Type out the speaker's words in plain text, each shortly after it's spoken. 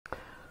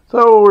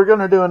So we're going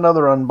to do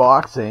another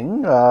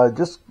unboxing.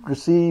 Just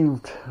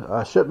received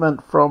a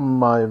shipment from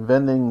my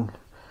vending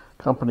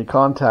company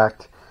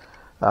contact.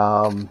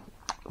 Got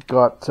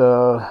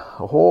a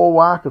whole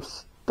whack of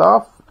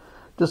stuff.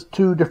 Just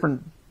two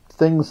different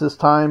things this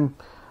time.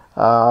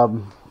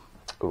 We'll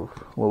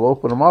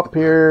open them up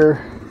here.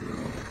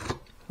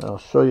 I'll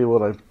show you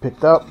what I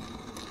picked up.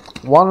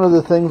 One of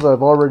the things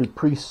I've already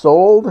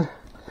pre-sold.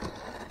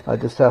 I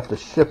just have to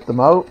ship them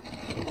out.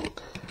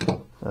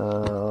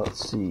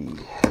 Let's see.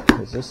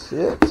 Is this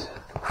it?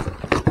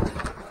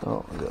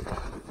 Oh, we got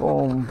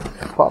foam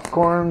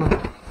popcorn.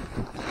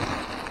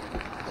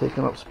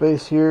 Taking up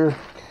space here.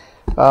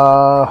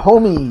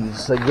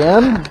 Homies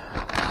again.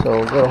 So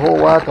we've got a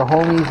whole whack of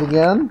homies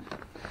again.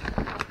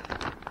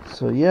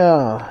 So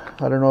yeah,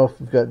 I don't know if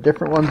we've got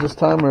different ones this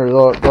time or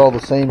they're all the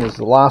same as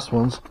the last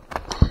ones.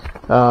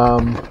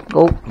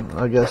 Oh,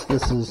 I guess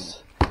this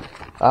is,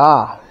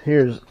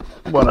 here's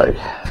what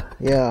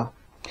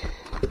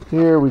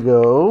here we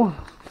go.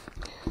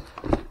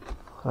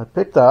 I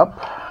picked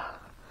up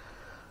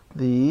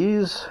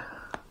these,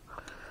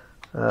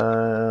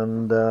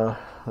 and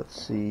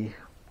let's see.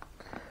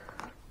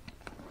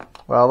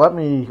 Well, let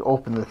me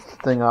open this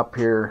thing up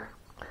here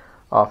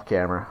off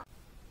camera.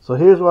 So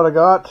here's what I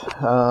got.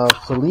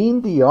 Celine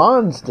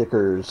Dion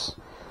stickers.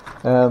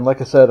 And like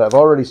I said, I've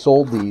already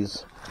sold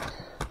these.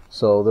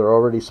 So they're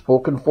already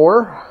spoken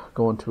for.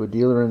 Going to a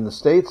dealer in the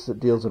States that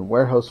deals in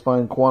warehouse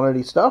fine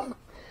quantity stuff.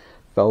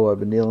 Fellow I've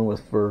been dealing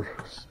with for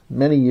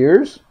many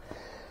years.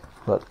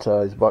 But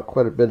he's bought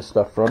quite a bit of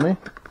stuff from me.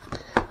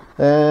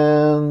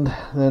 And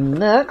then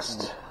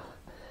next,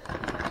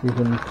 you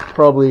can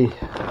probably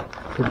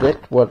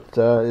predict what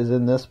is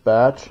in this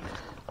batch.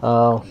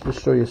 I'll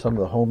just show you some of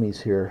the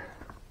homies here.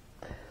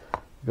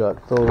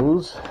 Got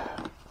those.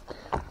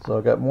 So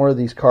I've got more of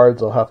these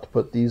cards. I'll have to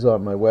put these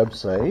on my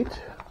website.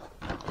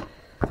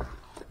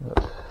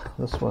 Got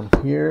this one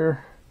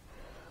here.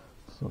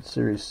 So it's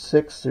Series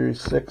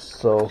 6.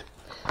 So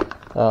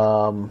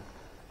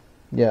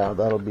yeah,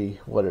 that'll be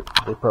what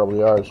they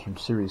probably are, is from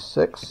Series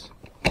 6.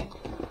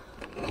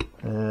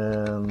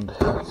 And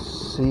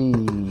let's see.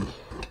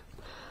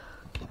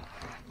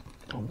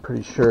 I'm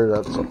pretty sure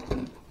that's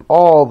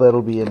all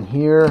that'll be in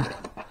here.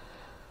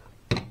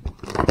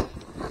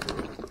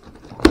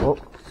 Oh,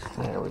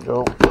 there we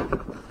go.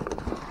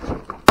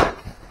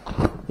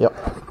 Yep.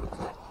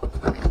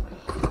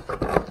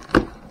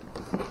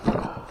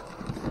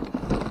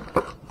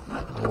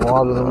 A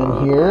lot of them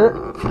in here.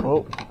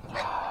 Oh.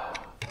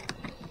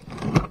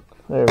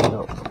 There we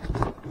go.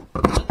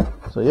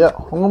 So yeah,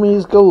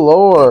 homies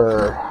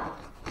galore.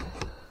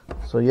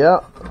 So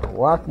yeah,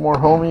 whack more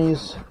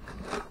homies.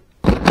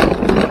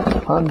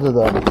 Tons of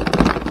them.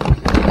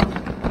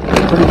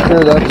 Pretty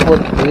sure that's what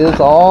it is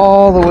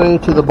all the way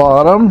to the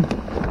bottom.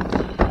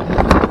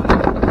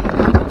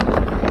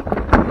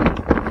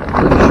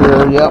 Pretty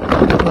sure, yep,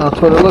 that's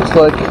what it looks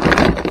like.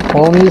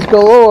 Homies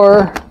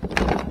galore.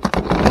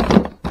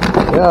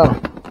 Yeah.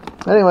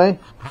 Anyway,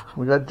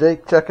 we got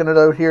Jake checking it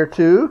out here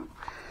too.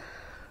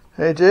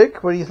 Hey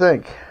Jake, what do you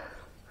think?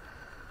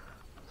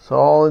 It's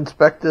all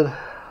inspected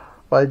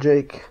by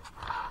Jake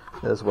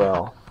as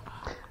well.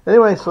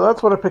 Anyway, so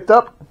that's what I picked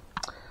up.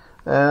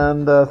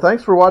 And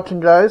thanks for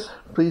watching, guys.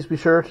 Please be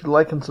sure to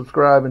like and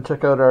subscribe and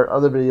check out our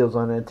other videos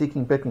on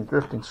antiquing, picking,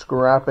 thrifting,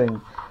 scrapping,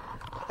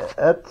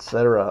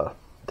 etc.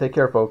 Take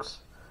care, folks.